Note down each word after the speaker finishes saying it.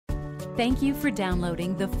Thank you for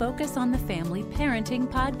downloading the Focus on the Family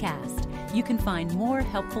Parenting Podcast. You can find more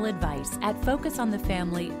helpful advice at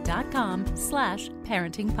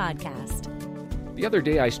focusonthefamily.com/parenting podcast. The other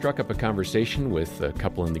day, I struck up a conversation with a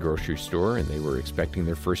couple in the grocery store, and they were expecting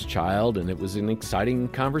their first child, and it was an exciting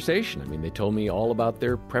conversation. I mean, they told me all about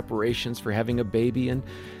their preparations for having a baby, and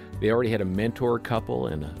they already had a mentor couple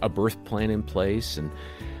and a birth plan in place. And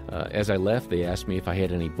as I left, they asked me if I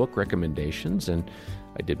had any book recommendations, and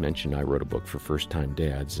I did mention I wrote a book for first-time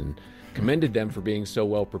dads and commended them for being so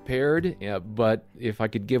well prepared. But if I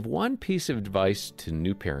could give one piece of advice to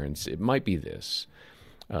new parents, it might be this.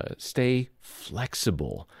 Stay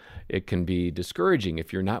flexible. It can be discouraging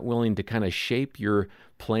if you're not willing to kind of shape your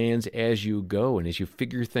plans as you go and as you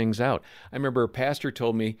figure things out. I remember a pastor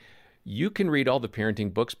told me, you can read all the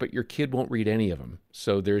parenting books, but your kid won't read any of them.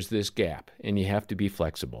 So there's this gap, and you have to be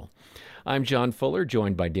flexible. I'm John Fuller,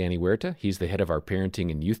 joined by Danny Huerta. He's the head of our parenting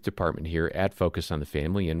and youth department here at Focus on the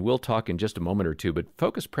Family, and we'll talk in just a moment or two. But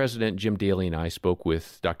Focus President Jim Daly and I spoke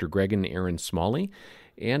with Dr. Greg and Erin Smalley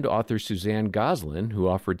and author Suzanne Goslin, who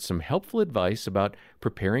offered some helpful advice about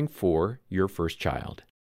preparing for your first child.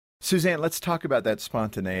 Suzanne, let's talk about that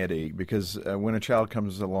spontaneity, because when a child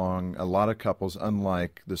comes along, a lot of couples,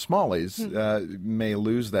 unlike the Smalleys, may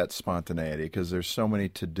lose that spontaneity because there's so many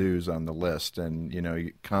to-dos on the list, and, you know,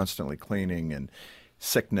 constantly cleaning and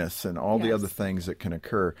sickness and all the other things that can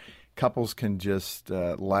occur. Couples can just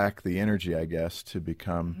lack the energy, I guess, to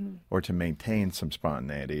become or to maintain some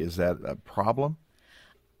spontaneity. Is that a problem?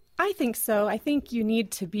 I think so. I think you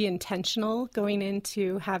need to be intentional going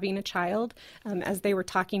into having a child. As they were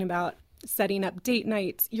talking about setting up date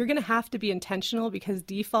nights, you're going to have to be intentional because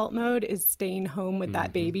default mode is staying home with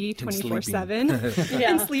that baby 24/7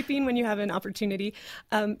 and sleeping when you have an opportunity.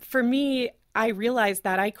 For me, I realized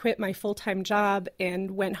that I quit my full-time job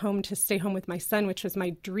and went home to stay home with my son, which was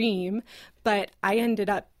my dream, but I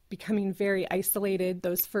ended up becoming very isolated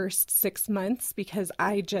those first 6 months because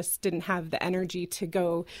I just didn't have the energy to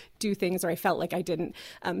go do things, or I felt like I didn't.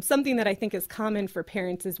 Something that I think is common for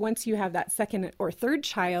parents is once you have that second or third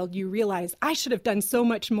child, you realize I should have done so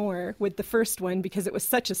much more with the first one because it was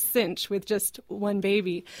such a cinch with just one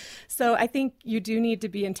baby. So I think you do need to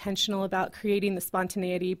be intentional about creating the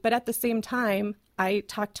spontaneity, but at the same time, I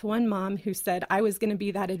talked to one mom who said I was going to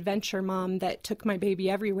be that adventure mom that took my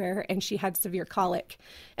baby everywhere, and she had severe colic,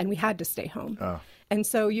 and we had to stay home. And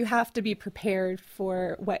so you have to be prepared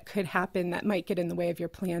for what could happen that might get in the way of your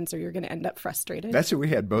plans, or you're going to end up frustrated. That's what we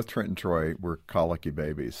had. Both Trent and Troy were colicky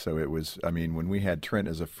babies. So it was, I mean, when we had Trent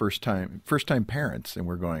as a first-time parents, and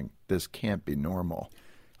we're going, this can't be normal.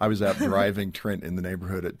 I was out driving Trent in the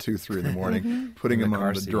neighborhood at 2, 3 in the morning, putting him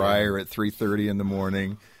on the dryer at 3:30 in the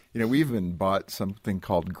morning. You know, we even bought something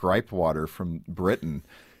called gripe water from Britain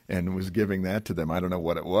and was giving that to them. I don't know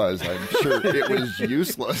what it was. I'm sure it was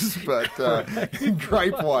useless, but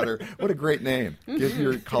gripe water. What a great name. Give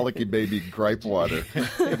your colicky baby gripe water.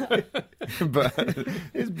 But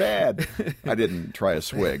it's bad. I didn't try a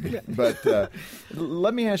swig. But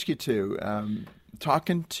let me ask you, too,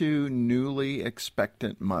 talking to newly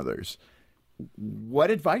expectant mothers,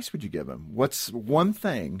 what advice would you give them? What's one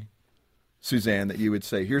thing, Suzanne, that you would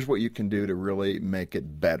say, here's what you can do to really make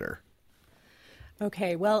it better?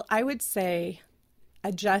 Okay, well, I would say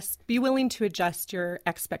be willing to adjust your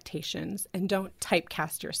expectations and don't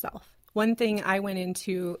typecast yourself. One thing I went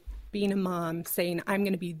into being a mom saying, I'm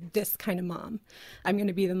going to be this kind of mom. I'm going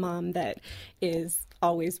to be the mom that is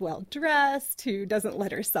always well-dressed, who doesn't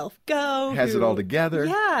let herself go. Has it all together.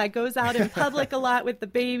 Yeah, goes out in public a lot with the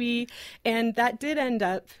baby. And that did end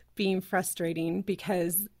up being frustrating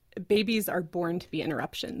because babies are born to be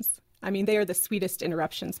interruptions. I mean, they are the sweetest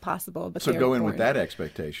interruptions possible. But so go in with that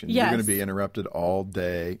expectation. Yes. You're going to be interrupted all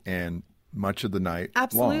day and much of the night.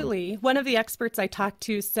 Absolutely. long. One of the experts I talked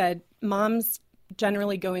to said moms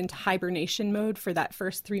generally go into hibernation mode for that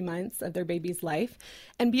first 3 months of their baby's life,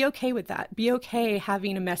 and be okay with that. Be okay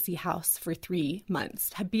having a messy house for 3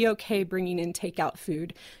 months. Be okay bringing in takeout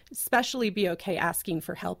food. Especially be okay asking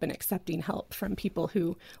for help and accepting help from people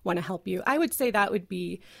who want to help you. I would say that would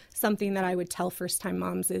be something that I would tell first-time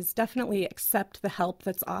moms is definitely accept the help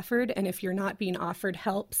that's offered, and if you're not being offered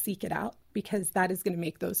help, seek it out, because that is going to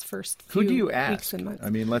make those first few Who do you weeks ask? and months. I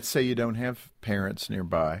mean, let's say you don't have parents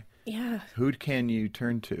nearby. Yeah. Who can you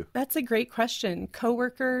turn to? That's a great question.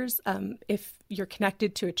 Coworkers, if you're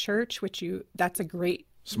connected to a church, that's a great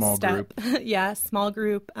small step. group. Yeah, small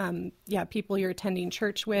group. People you're attending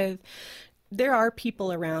church with. There are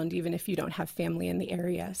people around, even if you don't have family in the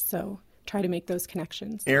area. So try to make those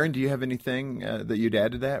connections. Erin, do you have anything that you'd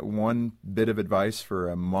add to that? One bit of advice for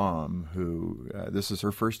a mom who this is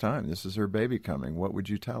her first time, this is her baby coming. What would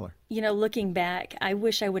you tell her? Looking back, I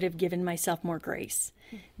wish I would have given myself more grace.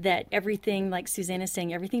 That everything, like Susanna's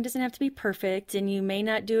saying, everything doesn't have to be perfect, and you may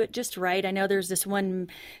not do it just right. I know there's this one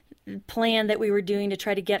plan that we were doing to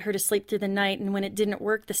try to get her to sleep through the night, and when it didn't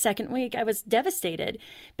work the second week, I was devastated.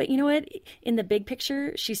 But you know what? In the big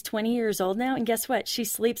picture, she's 20 years old now, and guess what? She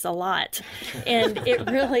sleeps a lot. And it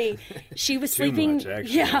really, she was sleeping,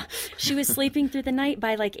 she was sleeping through the night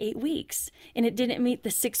by like 8 weeks, and it didn't meet the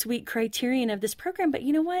 6-week criterion of this program. But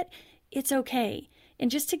you know what? It's okay. And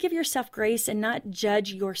just to give yourself grace and not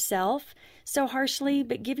judge yourself so harshly,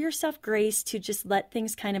 but give yourself grace to just let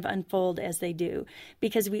things kind of unfold as they do.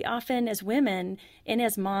 Because we often, as women and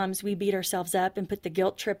as moms, we beat ourselves up and put the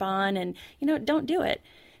guilt trip on and, don't do it.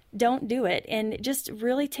 Don't do it. And just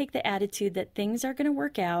really take the attitude that things are going to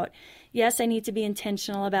work out. Yes, I need to be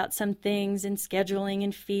intentional about some things and scheduling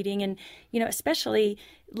and feeding and, especially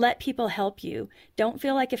let people help you. Don't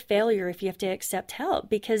feel like a failure if you have to accept help,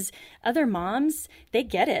 because other moms, they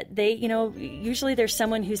get it. They, usually there's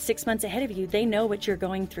someone who's 6 months ahead of you. They know what you're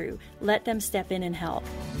going through. Let them step in and help.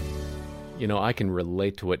 I can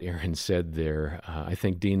relate to what Erin said there. I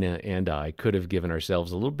think Dina and I could have given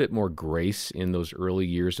ourselves a little bit more grace in those early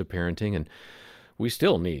years of parenting, and we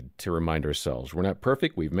still need to remind ourselves we're not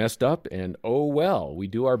perfect, we've messed up, and oh well, we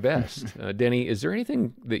do our best. Denny, is there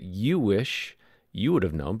anything that you wish you would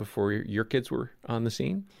have known before your kids were on the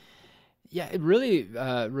scene? Yeah, it really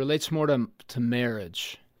relates more to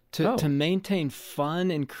marriage, to maintain fun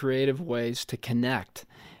and creative ways to connect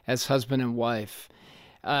as husband and wife.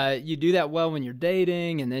 You do that well when you're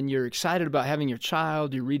dating, and then you're excited about having your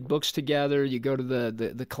child. You read books together, you go to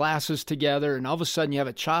the classes together, and all of a sudden you have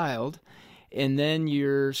a child, and then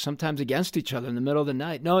you're sometimes against each other in the middle of the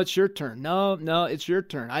night. No, it's your turn. No, it's your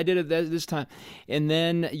turn. I did it this time. And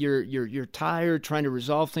then you're tired trying to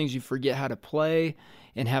resolve things. You forget how to play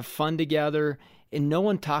and have fun together. And no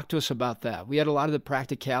one talked to us about that. We had a lot of the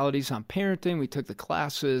practicalities on parenting. We took the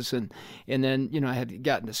classes, and then, I had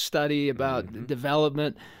gotten to study about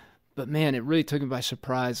development. But man, it really took me by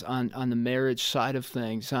surprise on the marriage side of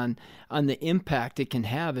things, on the impact it can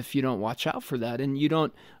have if you don't watch out for that and you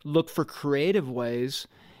don't look for creative ways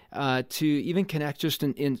to even connect just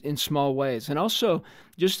in small ways. And also,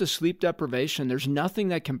 just the sleep deprivation, there's nothing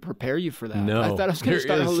that can prepare you for that. No, I thought I was going to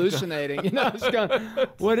start hallucinating. I was going,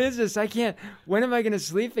 what is this? When am I going to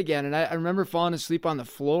sleep again? And I remember falling asleep on the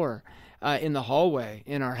floor in the hallway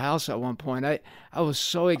in our house at one point. I was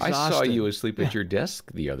so exhausted. I saw you asleep at your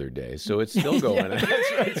desk the other day, so it's still going. Yeah,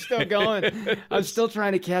 that's right, it's still going. I'm still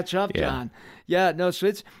trying to catch up, John. Yeah, no,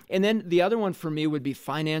 so and then the other one for me would be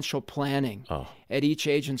financial planning at each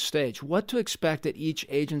age and stage. What to expect at each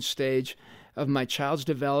age and stage of my child's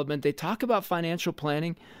development. They talk about financial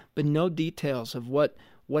planning, but no details of what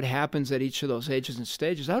happens at each of those ages and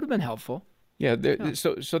stages. That would have been helpful. Yeah,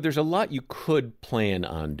 so there's a lot you could plan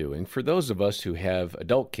on doing. For those of us who have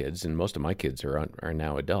adult kids, and most of my kids are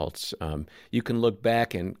now adults, you can look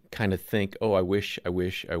back and kind of think, oh, I wish.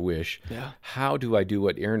 Yeah. How do I do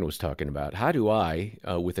what Erin was talking about? How do I,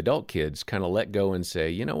 with adult kids, kind of let go and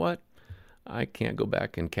say, you know what? I can't go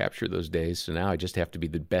back and capture those days, so now I just have to be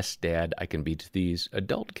the best dad I can be to these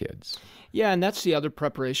adult kids. Yeah, and that's the other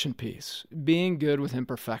preparation piece, being good with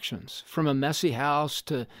imperfections. From a messy house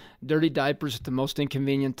to dirty diapers at the most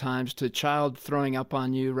inconvenient times to a child throwing up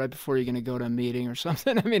on you right before you're going to go to a meeting or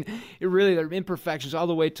something. I mean, there are imperfections all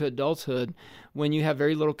the way to adulthood when you have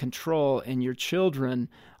very little control and your children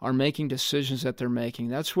are making decisions that they're making.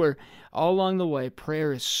 That's where all along the way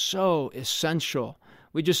prayer is so essential.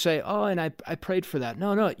 We just say, oh, and I prayed for that.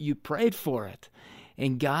 No, you prayed for it.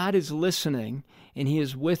 And God is listening, and He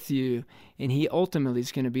is with you, and He ultimately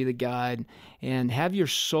is going to be the guide. And have your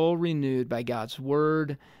soul renewed by God's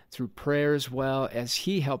Word through prayer as well as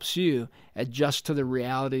He helps you adjust to the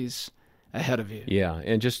realities ahead of you. Yeah,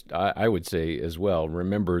 and just I would say as well,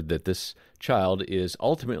 remember that this child is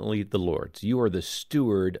ultimately the Lord's. You are the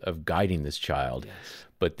steward of guiding this child. Yes.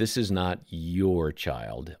 But this is not your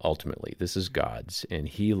child, ultimately. This is God's, and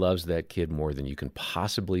He loves that kid more than you can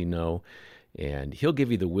possibly know, and He'll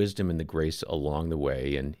give you the wisdom and the grace along the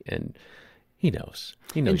way, and He knows.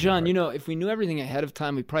 He knows. And John, if we knew everything ahead of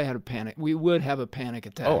time, we probably had a panic. We would have a panic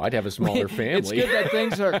attack. Oh, I'd have a smaller family. It's good that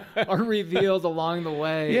things are revealed along the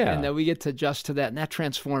way, and that we get to adjust to that, and that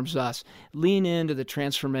transforms us. Lean into the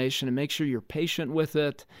transformation and make sure you're patient with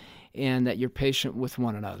it, and that you're patient with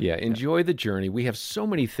one another. Yeah, enjoy the journey. We have so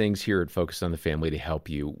many things here at Focus on the Family to help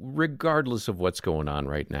you, regardless of what's going on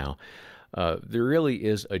right now. There really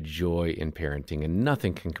is a joy in parenting, and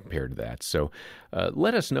nothing can compare to that. So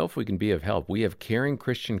let us know if we can be of help. We have caring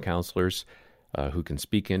Christian counselors who can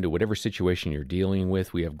speak into whatever situation you're dealing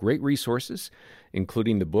with. We have great resources,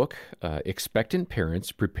 including the book, Expectant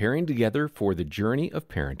Parents, Preparing Together for the Journey of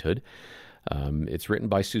Parenthood. It's written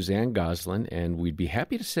by Suzanne Goslin, and we'd be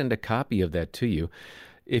happy to send a copy of that to you.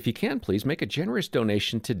 If you can, please make a generous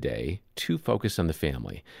donation today to Focus on the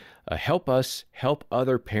Family. Help us help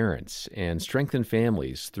other parents and strengthen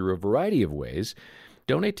families through a variety of ways.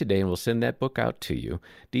 Donate today and we'll send that book out to you.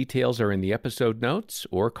 Details are in the episode notes,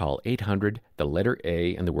 or call 800, the letter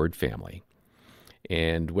A, and the word family.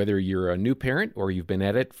 And whether you're a new parent or you've been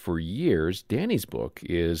at it for years, Danny's book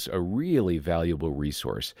is a really valuable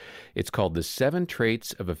resource. It's called The 7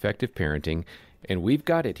 Traits of Effective Parenting, and we've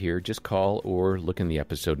got it here. Just call or look in the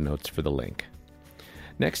episode notes for the link.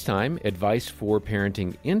 Next time, advice for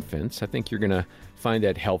parenting infants. I think you're going to find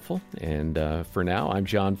that helpful. And for now, I'm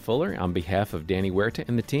John Fuller. On behalf of Danny Huerta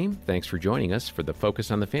and the team, thanks for joining us for the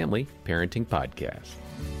Focus on the Family Parenting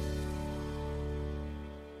Podcast.